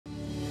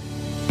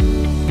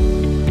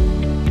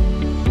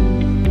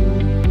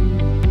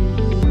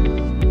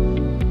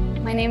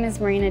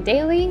Marina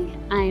Daley.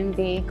 I'm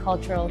the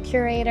cultural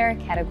curator,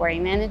 category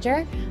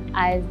manager.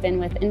 I've been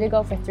with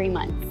Indigo for 3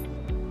 months.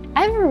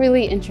 I have a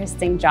really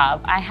interesting job.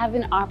 I have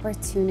an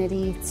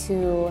opportunity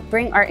to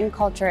bring art and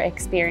culture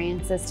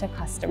experiences to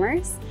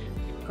customers.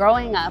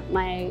 Growing up,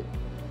 my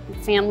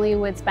family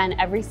would spend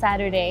every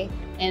Saturday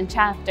in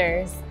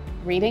chapters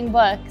reading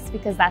books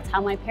because that's how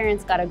my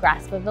parents got a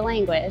grasp of the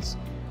language.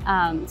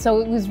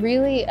 So it was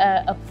really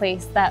a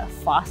place that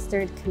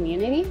fostered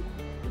community.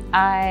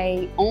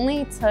 I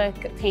only took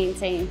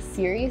painting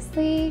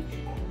seriously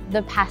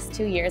the past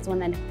 2 years when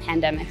the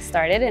pandemic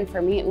started, and for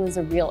me it was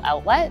a real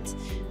outlet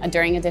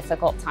during a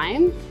difficult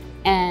time,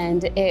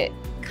 and it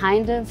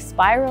kind of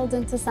spiraled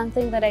into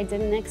something that I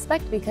didn't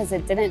expect because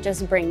it didn't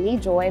just bring me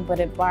joy, but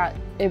it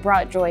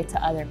brought joy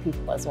to other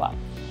people as well.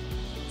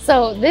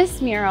 So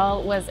this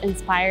mural was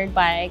inspired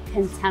by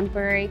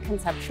contemporary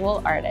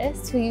conceptual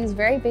artists who use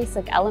very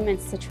basic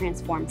elements to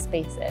transform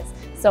spaces.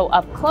 So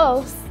up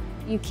close,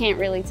 you can't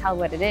really tell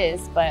what it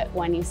is, but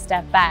when you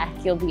step back,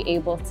 you'll be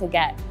able to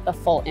get the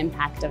full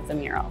impact of the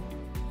mural.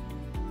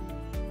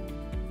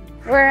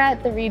 We're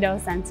at the Rideau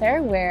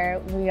Center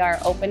where we are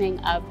opening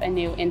up a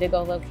new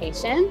Indigo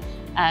location.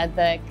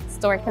 The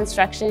store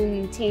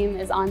construction team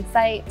is on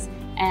site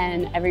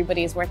and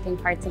everybody's working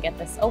hard to get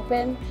this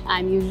open.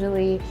 I'm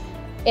usually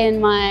in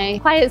my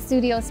quiet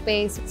studio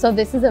space, so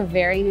this is a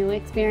very new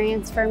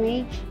experience for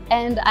me,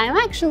 and I'm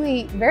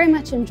actually very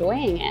much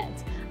enjoying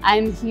it.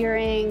 I'm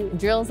hearing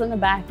drills in the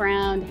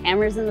background,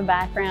 hammers in the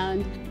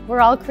background.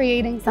 We're all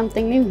creating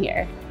something new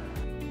here.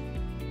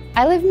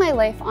 I live my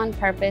life on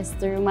purpose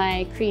through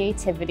my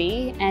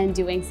creativity and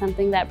doing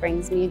something that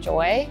brings me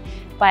joy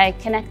by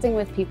connecting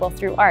with people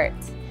through art.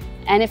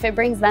 And if it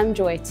brings them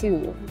joy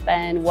too,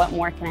 then what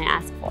more can I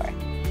ask for?